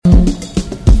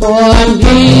For I'm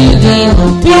building a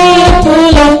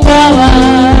people of power,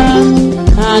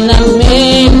 and I'm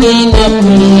making a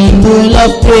people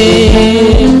of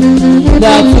praise,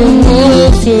 that will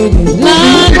move to the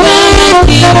land of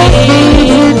the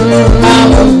king.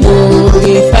 I will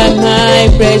glorify my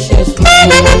precious Lord.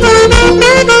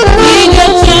 Give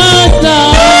your chance,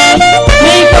 Lord,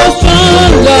 make us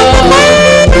stronger.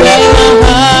 When my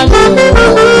heart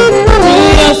goes to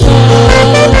your song,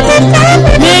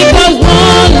 make us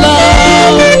one,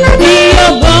 Lord, be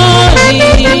your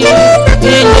body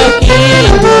in the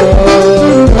kingdom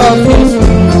of His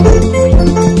Son.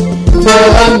 For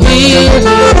I'm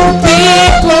building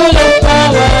people of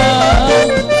power,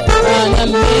 and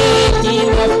I'm making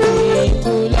a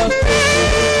people of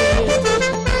faith,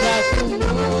 that will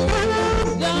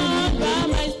move down by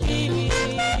my spirit.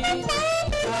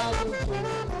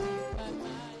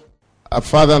 Our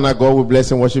Father and our God, we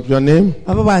bless and worship your name.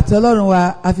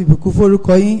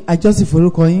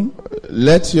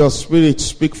 Let your spirit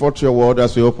speak forth your word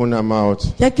as we open our mouth.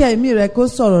 In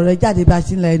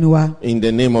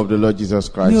the name of the Lord Jesus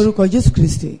Christ.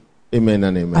 Amen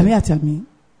and amen.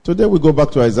 Today we go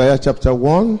back to Isaiah chapter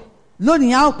 1.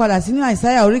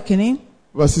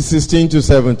 Verses 16 to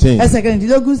 17.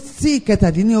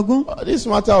 This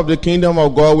matter of the kingdom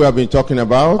of God we have been talking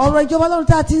about.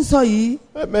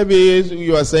 Maybe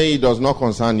you are saying it does not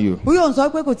concern you.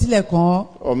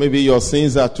 Or maybe your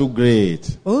sins are too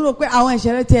great. You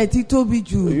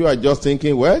are just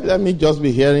thinking, well, let me just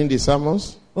be hearing the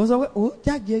sermons. But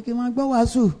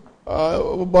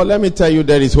let me tell you,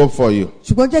 there is hope for you.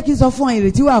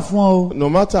 No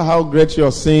matter how great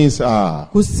your sins are,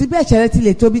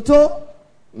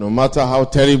 no matter how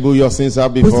terrible your sins are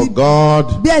before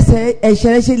God,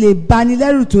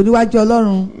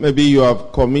 maybe you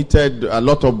have committed a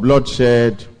lot of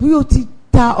bloodshed, you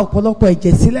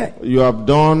have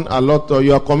done a lot of,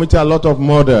 you have committed a lot of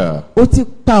murder.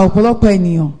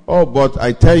 Oh, but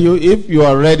I tell you, if you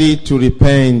are ready to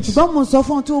repent,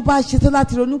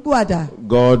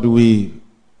 God will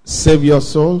save your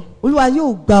soul. He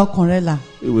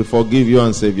will forgive you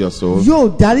and save your soul,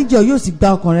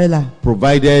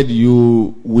 provided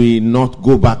you will not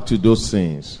go back to those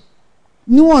sins.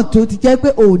 So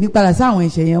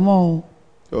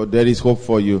there is hope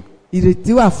for you.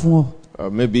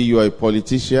 Maybe you are a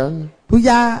politician, you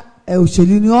are a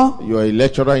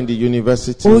lecturer in the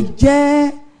university,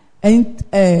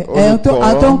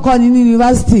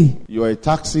 you are a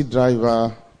taxi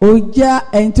driver,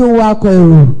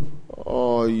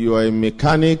 or you are a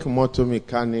mechanic, motor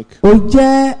mechanic. You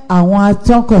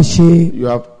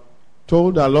have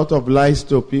told a lot of lies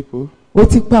to people. You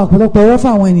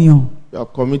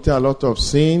have committed a lot of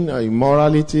sin,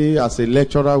 immorality as a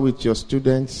lecturer with your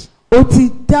students. You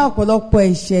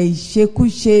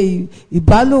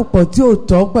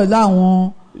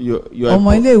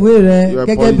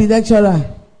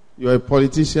are a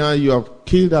politician, you have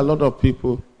killed a lot of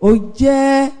people. You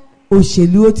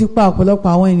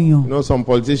know, some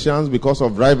politicians, because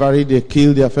of rivalry, they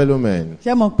kill their fellow men.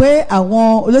 That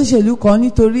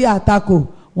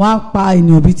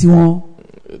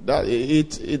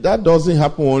doesn't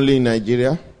happen only in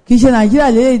Nigeria. It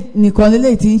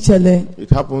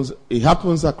happens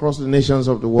across the nations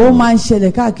of the world.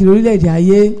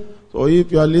 So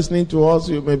if you are listening to us,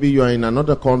 maybe you are in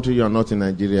another country, you are not in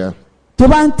Nigeria.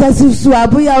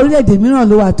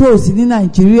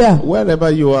 Wherever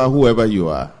you are, whoever you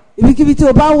are,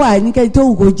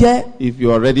 if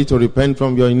you are ready to repent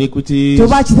from your iniquities,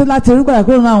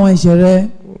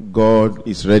 God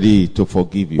is ready to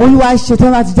forgive you.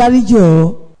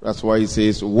 That's why He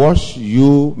says, wash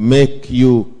you, make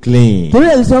you clean.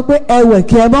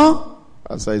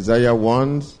 As Isaiah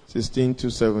 1, 16 to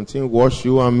 17, wash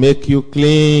you and make you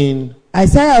clean.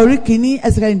 Put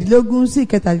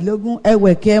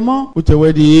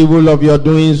away the evil of your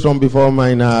doings from before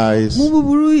mine eyes.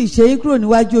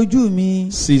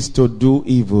 Cease to do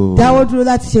evil.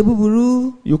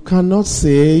 You cannot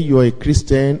say you are a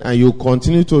Christian and you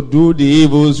continue to do the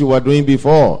evils you were doing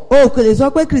before. God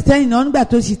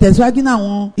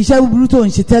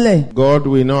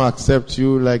will not accept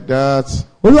you like that.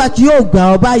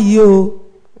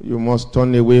 You must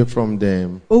turn away from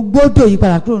them. So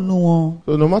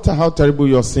no matter how terrible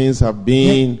your sins God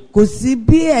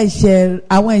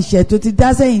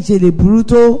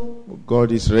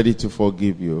God is ready to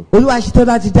forgive you. Olúwa ṣetán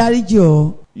láti dáríjì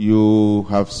ọ́. You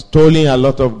have stolen a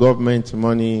lot of government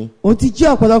money. O ti jí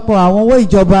ọ̀pọ̀lọpọ̀ àwọn owó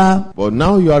ìjọba. But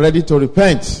now you are ready to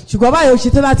repent. Ṣùgbọ́n báyìí o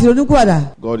ṣetán láti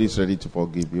ronúpìwàdà. God is ready to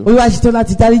forgive you. Olúwa ṣetán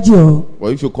láti dáríjì ọ́.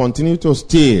 But if you continue to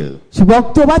steal,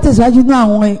 ṣùgbọ́n tó bá tẹ̀síwájú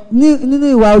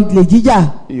nínú ìwà olè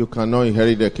jíjà, you cannot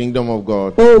inherit the kingdom of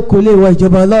God. o kò lè wọ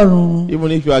ìjọba Ọlọ́run.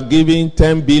 Even if you are giving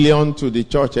 10 billion to the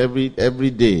church every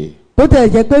day, Ó tẹ̀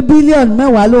jẹ́ pé bílíọ̀nù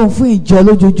 10 ló ń fún ìjọ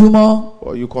lójoojúmọ́.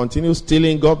 or you continue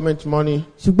stealing government money,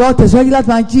 Ṣùgbọ́n tẹ̀síwájú láti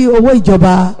máa jí owó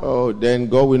ìjọba. oh, then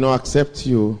God will not accept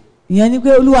you. Ìyẹn ni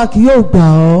pé Olúwa kì yóò gbà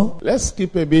ọ́. Let's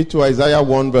skip a bit to Isaiah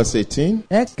 1 verse 18.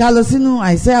 Ẹ ká lọ sínú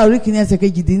Àìsáyà orí kìíní ẹsẹ̀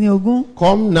 18.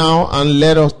 Come now and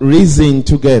let us reason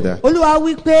together. Olúwa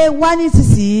wí pé wá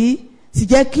nísinsìnyí sì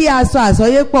jẹ́ kí a sọ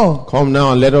àsọyé pọ̀. Come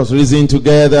now and let us reason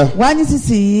together. Wá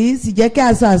nísinsìnyí sì jẹ́ kí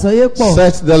a sọ àsọyé pọ̀.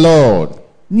 Saith the Lord,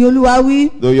 Ni Olúwa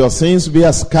wí. though your sins be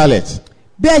as scarlet,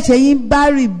 Bí ẹ̀ṣẹ̀ yín bá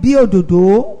rí bí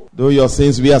òdòdó. though your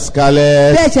sins be as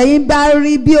scarlet, Bí ẹ̀ṣẹ̀ yín bá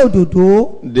rí bí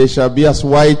òdòdó. they shall be as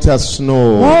white as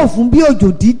snow. Wọ́n ò fún bí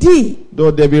òjò dídì.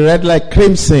 Though they be red like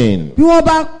crimson, Bí wọ́n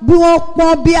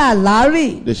pọ́n bí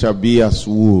àlárì. they shall be as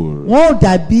wool. Wọ́n ò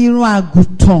dàbí irun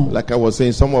àgùntàn. Like I was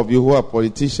saying, some of you who are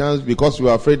politicians, because you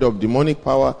are afraid of demonic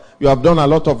power, you have done a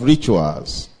lot of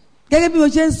rituals. Gẹ́gẹ́ bí mo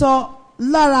ṣe ń sọ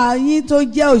lára yín tó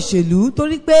jẹ́ òṣèlú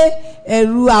torí pé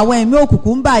ẹ̀rù àwọn ẹ̀mí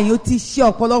òkùnkùn ń bà yín, ó ti ṣe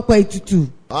ọ̀pọ̀lọpọ̀ ètùtù.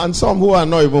 And some who are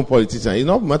not even politicians. It's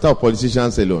not a matter of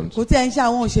politicians alone. Kò tí ẹ̀ ń ṣe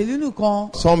àwọn òṣèlú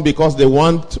nìkan. Some because they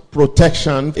want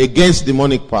protection against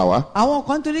demonic power. Àwọn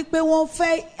kan torí pé wọ́n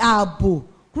fẹ́ ààbò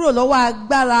kúrò lọ́wọ́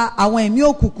agbára àwọn ẹ̀mí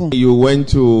òkùnkùn. You went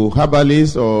to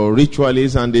herbalists or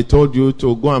ritualists and they told you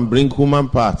to go and bring human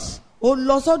parts. Ó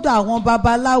lọ sọ́dọ̀ àwọn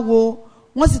babaláwo,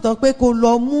 wọ́n sì tọ́ pé kó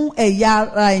lọ mú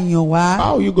ẹ̀yà ara èèyàn wá.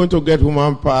 How are you going to get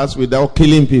human parts without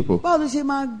killing people? Báwo ló ṣe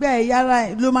máa gbẹ́ ẹ̀yà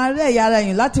ara ló máa rí ẹ̀yà ara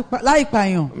èèyàn láì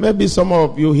pààyàn? Maybe some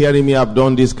of you hearing me have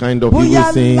done this kind of evil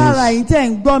Bóyá things. lára yìí tẹ̀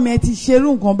ń gbọ́ mi ẹ ti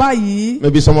ṣerú nǹkan báyìí.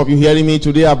 Maybe some of you hearing me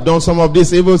today have done some of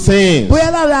these evil things.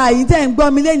 Bóyá lára yìí tẹ̀ ń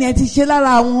gbọ́ mi lẹ́yìn ẹ ti ṣe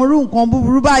lára àwọn irú nǹkan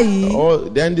búburú báyìí. Oh,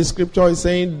 then the scripture is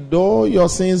saying, though your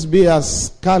sins be as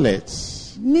scarlet,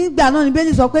 Nígbà náà ni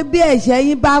Bíbélì sọ pé bí ẹ̀ṣẹ̀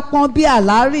yín bá pọ́n bí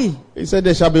àlárì, he said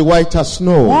they shall be white as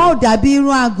snow. wọ́n ò dàbí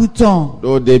irun àgùntàn.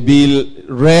 Though they be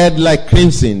red like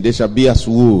crimson, they shall be as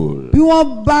wool. Bí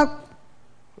wọ́n bá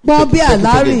pọ́n bí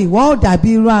àlárì, wọ́n ò dàbí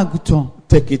irun àgùntàn.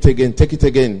 Take it again, take it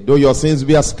again. Though your sins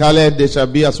be as scarlet, they shall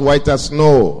be as white as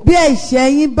snow. Bí ẹ̀ṣẹ̀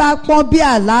yín bá pọ́n bí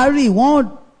àlárì,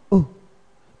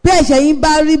 bí ẹ̀ṣẹ̀ yín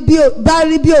bá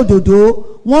rí bí òdòdó,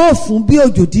 wọ́n ò fún bí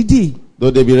òjò dídì. Though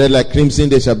they be red like crimson,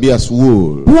 they shall be as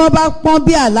wool. Bí wọ́n bá pọ́n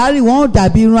bí àlárì, wọ́n ò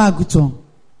dàbí irun àgùntàn.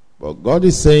 But God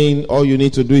is saying all you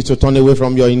need to do is to turn away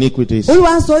from your iniquities.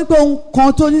 Olúwa ń sọ pé ohun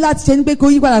kan tó ní láti ṣe ni pé kó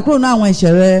yí padà kúrò ní àwọn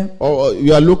ẹ̀ṣẹ̀ rẹ. Or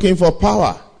you are looking for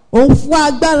power. Òun fún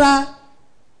agbára.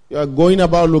 You are going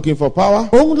about looking for power.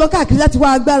 Òun lọ káàkiri láti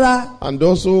wá agbára. And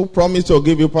those who promise to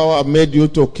give you power have made you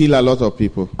to kill a lot of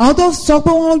people. Àwọn tó sọ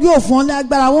pé wọ́n yóò fún ọ ní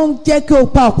agbára, wọ́n ń jẹ́ kí o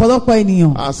pa ọ̀pọ̀lọpọ̀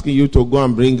ènìyàn. Asking you to go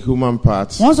and bring human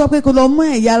parts. Wọ́n sọ pé kó lọ mú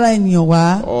ẹ̀yà ara ènìyàn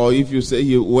wá. Or if you say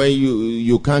when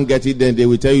you can't get it, then they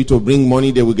will tell you to bring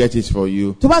money, they will get it for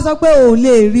you. Tó bá sọ pé o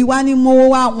lè rí wá ní mówó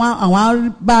wá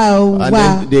àwọn bá And wá.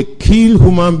 then they kill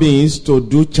human beings to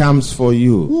do charms for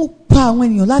you. Wọ́n pa àwọn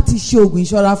ènìyàn láti ṣe oògùn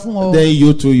ìṣọ́ra fún ọ. Then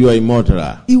you too, you are a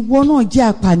murderer. Ìwọ náà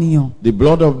jẹ́ apànìyàn. The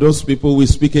blood of those people will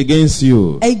speak against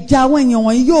you. Ẹ̀jẹ̀ àwọn ènìyàn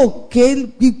wọ̀nyí yóò ké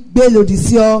gbígbé lòdì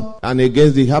sí ọ. And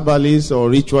against the herbalists or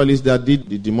ritualists that did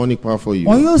the demonic power for you.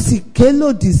 Wọ́n yóò sì ké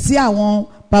lòdì sí àwọn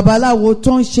babaláwo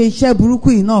tó ń ṣe iṣẹ́ burúkú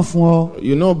yìí náà fún ọ.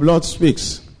 You know blood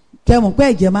speaks. Kẹ́mọ̀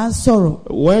pé ẹ̀jẹ̀ máa ń sọ̀rọ̀.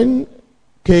 When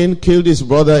Cain killed his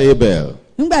brother Abel,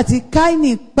 Nígbà tí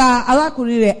Káínì pa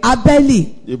arákùnrin rẹ̀ Ábẹ́lì,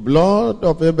 the blood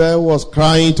of Abel was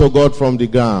crying to God from the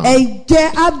ground.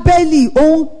 ẹ̀jẹ̀ Ábẹ́lì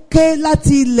ó ń ké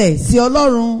láti ilẹ̀ sí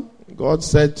Ọlọ́run. God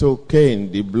said to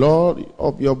Cain, the blood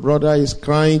of your brother is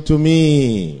crying to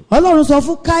me. Ọlọ́run sọ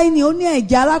fún Káínì, ó ní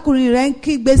ẹ̀jẹ̀ arákùnrin rẹ̀ ń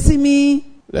kígbe sí mi.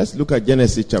 Let's look at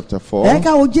Genesis chapter 4. Ẹ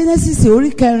ká wo Genesis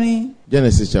orí kẹrin.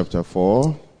 Genesis chapter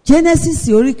 4. Genesis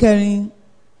orí kẹrin.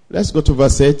 Let's go to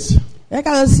verse 8. Ẹ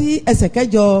ká lọ sí ẹsẹ̀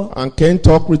kẹjọ. And Cain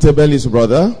talked with Abel his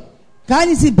brother.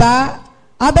 Káínì sì bá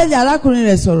Ábẹ́lì arákùnrin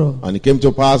rẹ̀ sọ̀rọ̀. And it came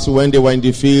to pass when they were in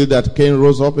the field that Cain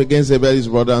rose up against Abel his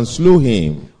brother and slew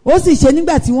him. Ó sì ṣe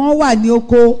nígbà tí wọ́n wà ní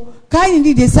oko, Káínì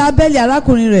dìde sí Ábẹ́lì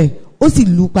arákùnrin rẹ̀, ó sì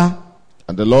lù ú pa.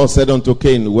 And the Lord said unto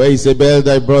Cain, where is Abel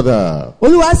thy brother?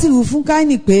 Olúwa sì wí fún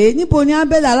Káínì pé, níbo ni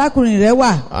Ábẹ́lì arákùnrin rẹ̀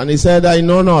wà? And he said, I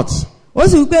know not. Ó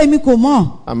sì wí pé èmi kò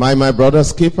mọ̀. Am I my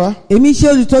brother's keeper? Èmi ṣe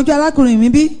olùtọ́jú arákùnrin mi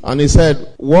bí? And he said,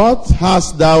 what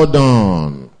hast thou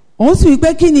done? Òun sì wí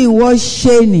pé kí ni ìwọ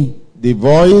ṣe nì? The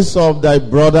voice of thy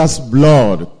brother's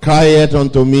blood crieth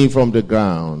unto me from the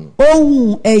ground.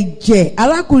 Ohùn ẹ̀jẹ̀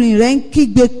arákùnrin rẹ̀ ń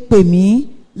kígbe pè mí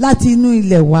láti inú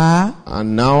ilẹ̀ wá.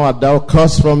 And now art thou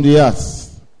cursed from the earth,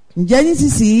 Ǹjẹ́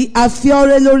nísinsìnyí a fi ọ́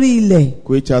rẹ́ lórí ilẹ̀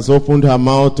which has opened her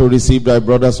mouth to receive thy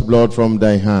brother's blood from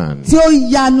thy hand. tí ó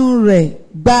yanu rẹ̀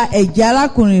gba ẹ̀jẹ̀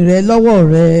arákùnrin rẹ̀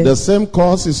lọ́wọ́ rẹ̀. The same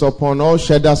curse is upon all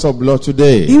shedders of blood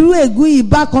today. Irú ègún yìí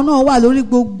bákan náà wà lórí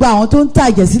gbogbo àwọn tó ń ta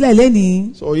ẹ̀jẹ̀ sílẹ̀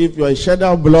lénìí. So if you are a shedder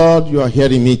of blood, you are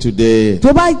hearing me today.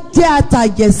 Tó bá jẹ́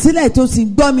atàjẹ̀ sílẹ̀ tó sì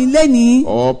gbọ́ mi lénìí.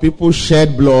 Or people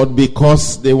shed blood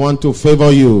because they want to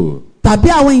favor you. Tàbí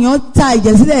àwọn èèyàn ta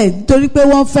ẹ̀jẹ̀ sílẹ̀ nítorí pé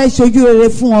wọ́n fẹ́ ṣojú rere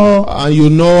fún ọ. And you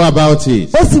know about it.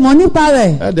 Ó sì mọ̀ nípa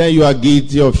rẹ̀. And then you are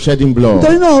guilty of shedding blood.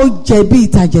 Nítorí náà ó jẹ̀bi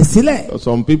ìtàjẹ̀ sílẹ̀.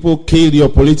 Some people kill your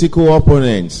political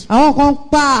opponents Àwọn kan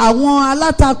pa àwọn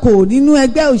alátakò nínú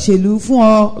ẹgbẹ́ òṣèlú fún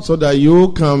ọ. so that you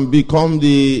can become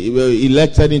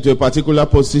elected into a particular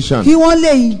position. Kí wọ́n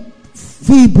lè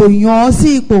fi ìbò yàn ọ́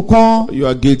sí ipò kan. You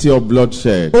are guilty of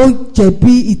bloodshed. Ó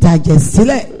jẹ̀bi ìtàjẹ̀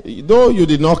sílẹ̀. Though you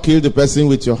did not kill the person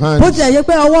with your Bó hands, tilẹ̀ yẹ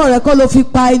pé ọwọ́ rẹ kọ́ ló fi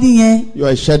pa ẹni yẹn. you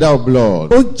are a shedder of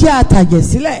blood. Ó jẹ́ àtàjẹ̀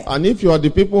sílẹ̀. And if you are the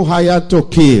people hired to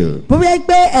kill, Bó bí ẹ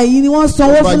pé ẹ̀yin ni wọ́n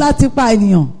sanwó fún láti pa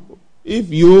ènìyàn.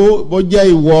 if you, bó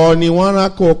jẹ́ ìwọ ni wọ́n rán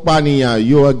kó pànìyàn,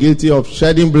 you are guilty of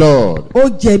shedding blood. Ó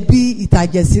jẹ̀bi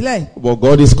ìtàjẹ̀ sílẹ̀. But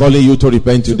God is calling you to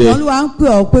repent today, Ṣùgbọ́n Olúwa ń pè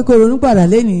ọ́ pé kó ronú padà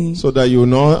lénìí. so that you will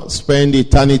not spend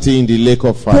eternity in the lake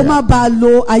of Kó má fire. bàa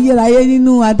lo ayérayé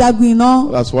nínú adágún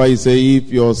iná. That's why he say,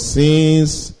 if your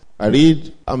sins,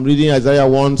 I'm reading Isaiah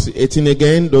 1:18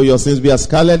 again, though your sins be as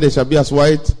scarlet, they shall be as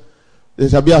white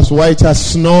as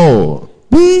snow.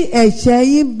 Bí ẹ̀ṣẹ̀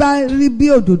yín bá rí bí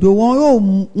òdòdó,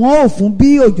 wọn ò fún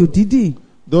bí òjò dídì.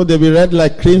 Though they be red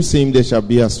like crimson, they shall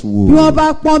be as Bí wool. wọ́n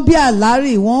bá pọ́n bí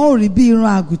àlárì, wọn ò rí bí irun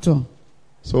àgùntàn.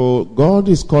 So God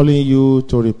is calling you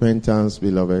to repentance,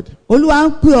 beloved. Olúwa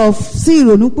ń pè ọ́ sí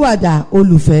ìrònúpìwàdà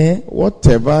olùfẹ́.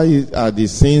 Whatever are the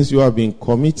sins you have been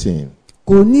committing,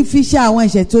 Kò ní fi ṣe àwọn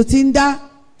ẹ̀ṣẹ̀ tó ti ń dá.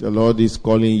 the Lord is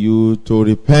calling you to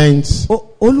repent,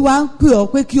 Olúwa ń pè ọ́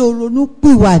pé kí o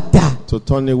ronúpìwàdà. to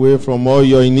turn away from all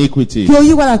your iniquity. Kí o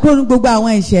yí padà kúrò ní gbogbo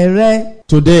àwọn ẹ̀ṣẹ̀ rẹ.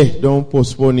 Today, don't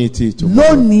postpone it till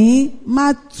tomorrow. Lónìí,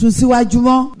 má sún síwájú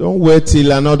mọ́. Don't wait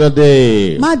till another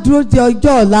day. Má dúró de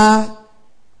ọjọ́ ọ̀la.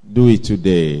 Do it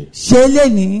today. Ṣe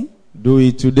lénìí. Do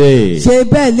it today. Ṣe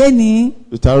bẹ́ẹ̀ lénìí.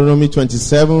 Deuteronomy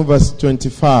 27 verse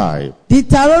 25.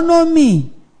 Deuteronomy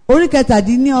orí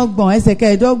kẹtàdínlọ́gbọ̀n ẹsẹ̀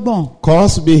kẹẹ̀dọ́gbọ̀n.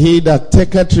 Cursed be he that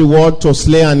taketh reward to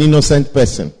slay an innocent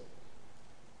person.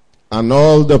 And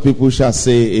all the people shall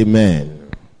say amen.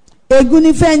 Ègún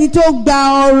ni fún ẹni tó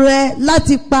gba ọrẹ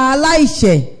láti pa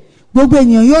aláìṣẹ̀. Gbogbo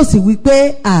ènìyàn yóò sì wí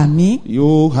pé àmín.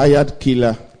 You hired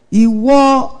killer.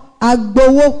 Ìwọ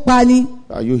agbowó pani.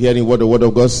 Are you hearing what the word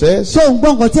of God says? Ṣé ò ń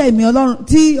gbọ́ nǹkan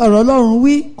tí ọ̀rọ̀ Ọlọ́run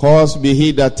wí? Cursed be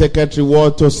he that taketh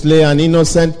reward to slay an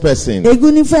innocent person.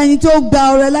 Ègún ni fún ẹni tó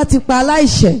gba ọrẹ láti pa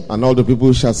aláìṣẹ̀. And all the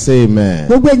people shall say amen.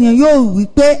 Gbogbo ènìyàn yóò wí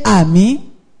pé àmín.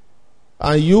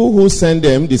 And you who send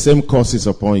them, the same curse is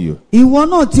upon you. Ìwọ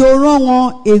náà tí o rán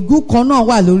wọn, ègún kan náà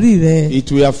wà lórí rẹ.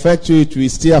 It will affect you, it will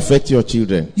still affect your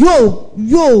children.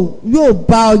 Yóò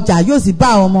bá ọjà, yóò sì bá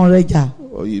àwọn ọmọ rẹ jà.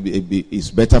 It's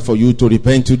better for you to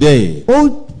repent today. Ó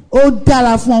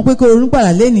dára fún ọ pé kó ronú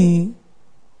padà lénìí.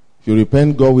 If you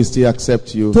repent, God will still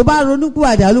accept you. Tó bá ronú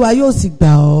padà, Olúwa yóò sì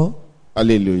gbà ọ́.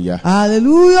 Hallelujah.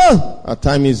 Hallelujah. Our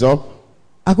time is up.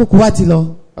 Àkókò wa ti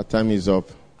lọ. Our time is up.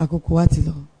 Àkókò wa ti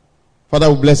lọ. Father,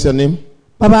 we bless your name.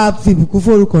 Bàbá fi ìbùkún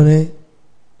fórúkọ rẹ.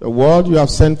 The word you have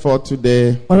sent forth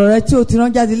today, Ọ̀rọ̀ rẹ tí o ti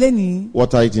rán jáde lénìí.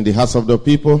 water it in the hearts of the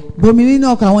people. Bomi nínú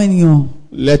ọkàn àwọn ènìyàn.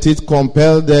 Let it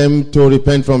compel them to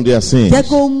repent from their sins Jẹ́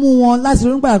kó mú wọn láti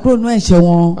ronú padà kúrò nínú ẹ̀ṣẹ̀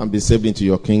wọn. and be saved into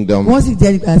your kingdom. Wọ́n sì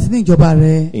jẹ́ ìgbà sínú ìjọba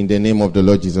rẹ. In the name of the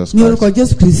Lord Jesus Ní orúkọ Christ.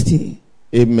 Jésù Kristi.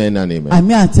 Amen and amen.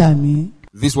 Àmín àti àmín.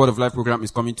 This Word of Life program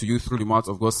is coming to you through the mouth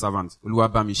of God's servant,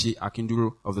 Oluwabamishi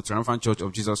Akinduro of the Triumphant Church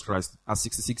of Jesus Christ at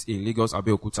 66A Lagos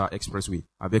Abeokuta Expressway,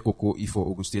 Abekoko, Ifo,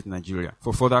 Ogun State, Nigeria.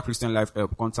 For further Christian life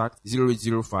help, contact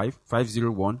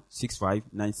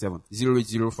 0805-501-6597,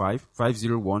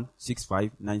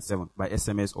 0805-501-6597 by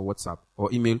SMS or WhatsApp, or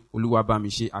email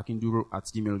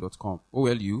oluwabamishiakinduro@gmail.com,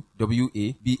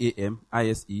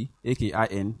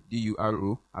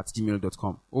 OLUWABAMISEAKINDURO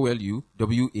oluwabamiseakinduro@gmail.com.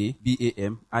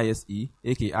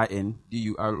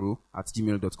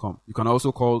 oluwabamiseakinduro@gmail.com. You can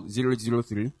also call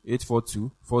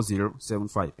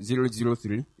 003-842-4075,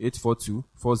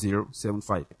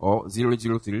 003-842-4075, or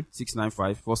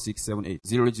 003-695-4678,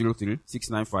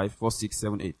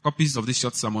 003-695-4678. Copies of this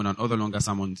short sermon and other longer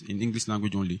sermons in English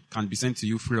language only can be sent to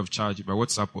you free of charge by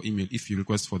WhatsApp or email if you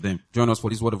request for them. Join us for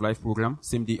this Word of Life program,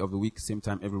 same day of the week, same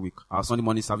time every week. Our Sunday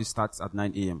morning service starts at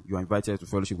 9 a.m. You are invited to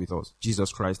fellowship with us.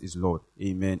 Jesus Christ is Lord.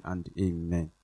 Amen and amen.